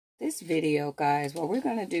This video, guys, what we're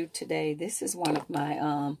going to do today, this is one of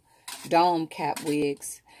my dome cap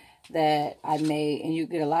wigs that I made. And you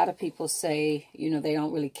get a lot of people say, you know, they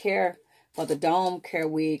don't really care for the dome care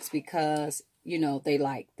wigs because, you know, they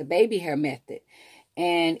like the baby hair method.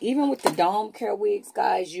 And even with the dome care wigs,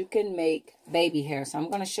 guys, you can make baby hair. So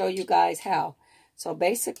I'm going to show you guys how. So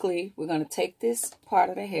basically, we're going to take this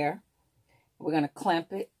part of the hair. We're going to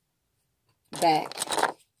clamp it back.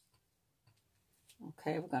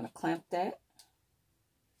 Okay, we're going to clamp that.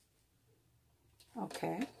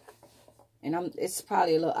 Okay. And it's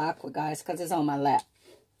probably a little awkward, guys, because it's on my lap.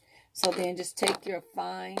 So then just take your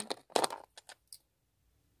fine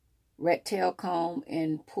rat tail comb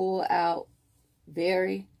and pull out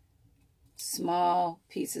very small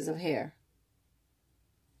pieces of hair.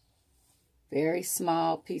 Very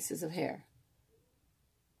small pieces of hair.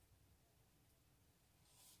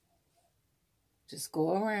 Just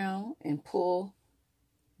go around and pull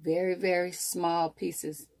very, very small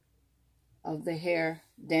pieces of the hair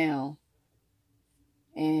down.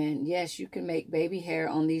 And yes, you can make baby hair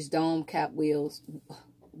on these dome cap wigs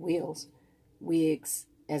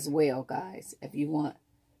as well, guys. If you want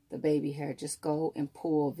the baby hair, just go and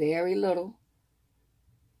pull very little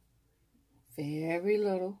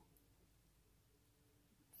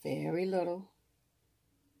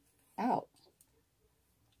out.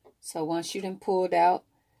 So once you done pulled out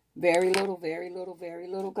very little,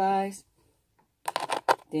 guys,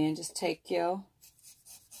 then just take your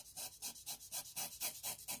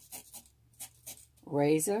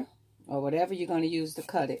razor or whatever you're going to use to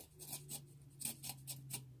cut it.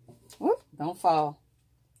 Whoop, don't fall.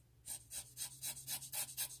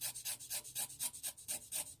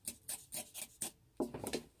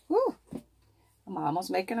 Whew, I'm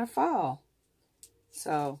almost making her fall.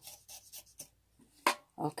 So,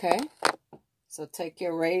 okay. So take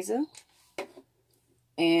your razor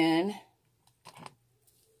and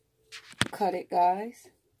cut it, guys.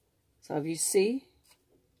 So if you see,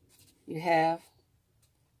 you have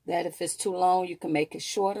that. If it's too long, you can make it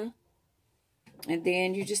shorter. And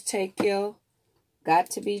then you just take your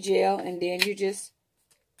got-to-be gel and then you just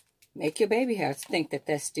make your baby hair. I think that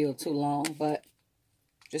that's still too long, but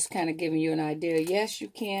just kind of giving you an idea. Yes, you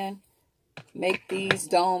can make these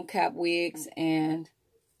dome cap wigs and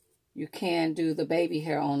you can do the baby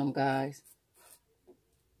hair on them, guys.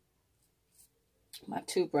 My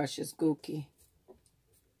toothbrush is gooky.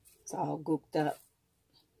 It's all gooked up.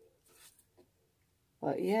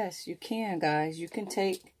 But yes, you can, guys. You can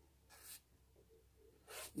take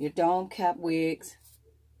your dome cap wigs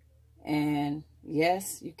and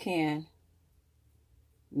yes, you can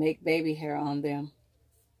make baby hair on them.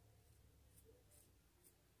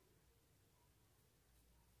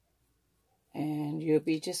 And you'll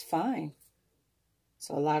be just fine.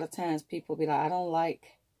 So a lot of times people be like, I don't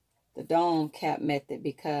like the dome cap method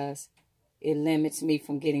because it limits me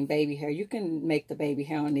from getting baby hair. You can make the baby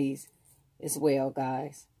hair on these as well,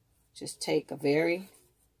 guys. Just take a very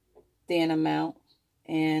thin amount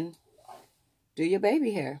and do your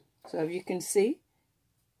baby hair. So if you can see,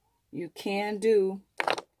 you can do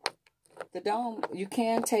the dome. You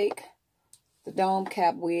can take the dome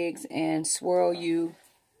cap wigs and swirl you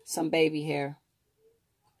some baby hair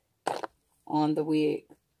on the wig.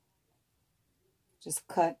 Just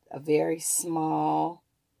cut a very small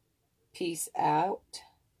piece out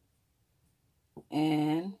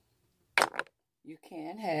and you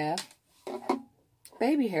can have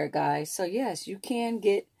baby hair, guys. So yes, you can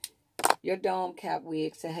get your dome cap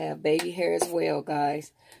wigs to have baby hair as well,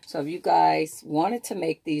 guys. So if you guys wanted to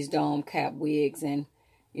make these dome cap wigs and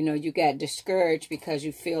you know you got discouraged because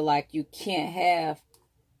you feel like you can't have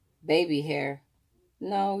baby hair,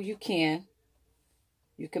 no, you can.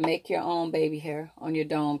 You can make your own baby hair on your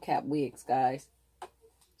dome cap wigs, guys.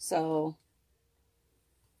 So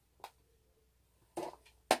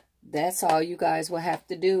that's all you guys will have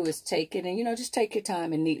to do is take it and, you know, just take your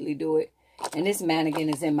time and neatly do it. And this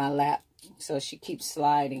mannequin is in my lap, so she keeps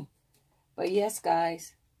sliding. But yes,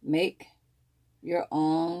 guys, make your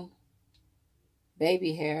own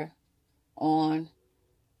baby hair on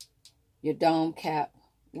your dome cap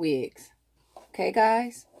wigs. Okay,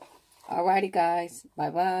 guys? Alrighty, guys.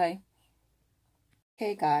 Bye-bye.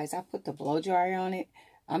 Okay, guys, I put the blow dryer on it.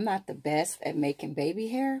 I'm not the best at making baby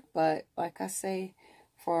hair, but like I say,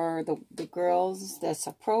 for the girls that's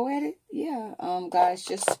a pro at it, yeah, guys,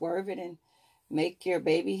 just swerve it and make your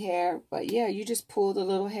baby hair. But yeah, you just pull the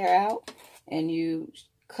little hair out and you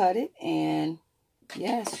cut it, and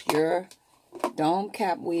yes, your dome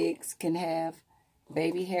cap wigs can have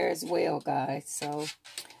baby hair as well, guys. So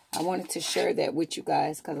I wanted to share that with you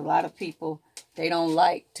guys because a lot of people, They don't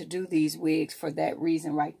like to do these wigs for that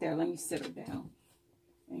reason right there. Let me sit her down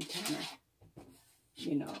and kind of,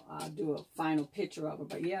 you know, I'll do a final picture of her.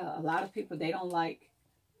 But yeah, a lot of people, they don't like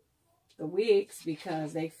the wigs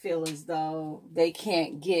because they feel as though they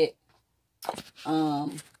can't get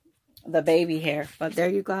the baby hair. But there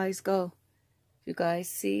you guys go. You guys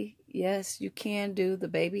see? Yes, you can do the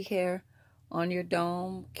baby hair on your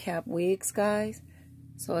dome cap wigs, guys.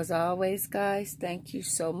 So as always, guys, thank you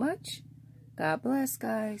so much. God bless,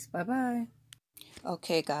 guys. Bye-bye.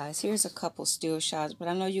 Okay, guys, here's a couple still shots, but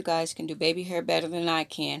I know you guys can do baby hair better than I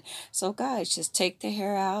can. So, guys, just take the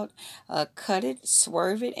hair out, cut it,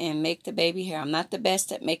 swerve it, and make the baby hair. I'm not the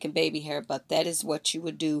best at making baby hair, but that is what you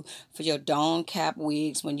would do for your dome cap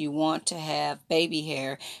wigs when you want to have baby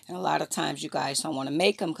hair. And a lot of times you guys don't want to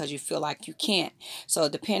make them because you feel like you can't. So,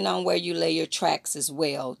 depend on where you lay your tracks as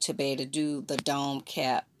well to be able to do the dome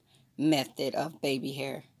cap method of baby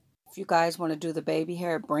hair. If you guys want to do the baby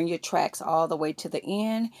hair, bring your tracks all the way to the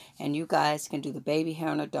end, and you guys can do the baby hair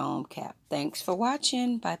on a dome cap. Thanks for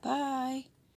watching. Bye-bye.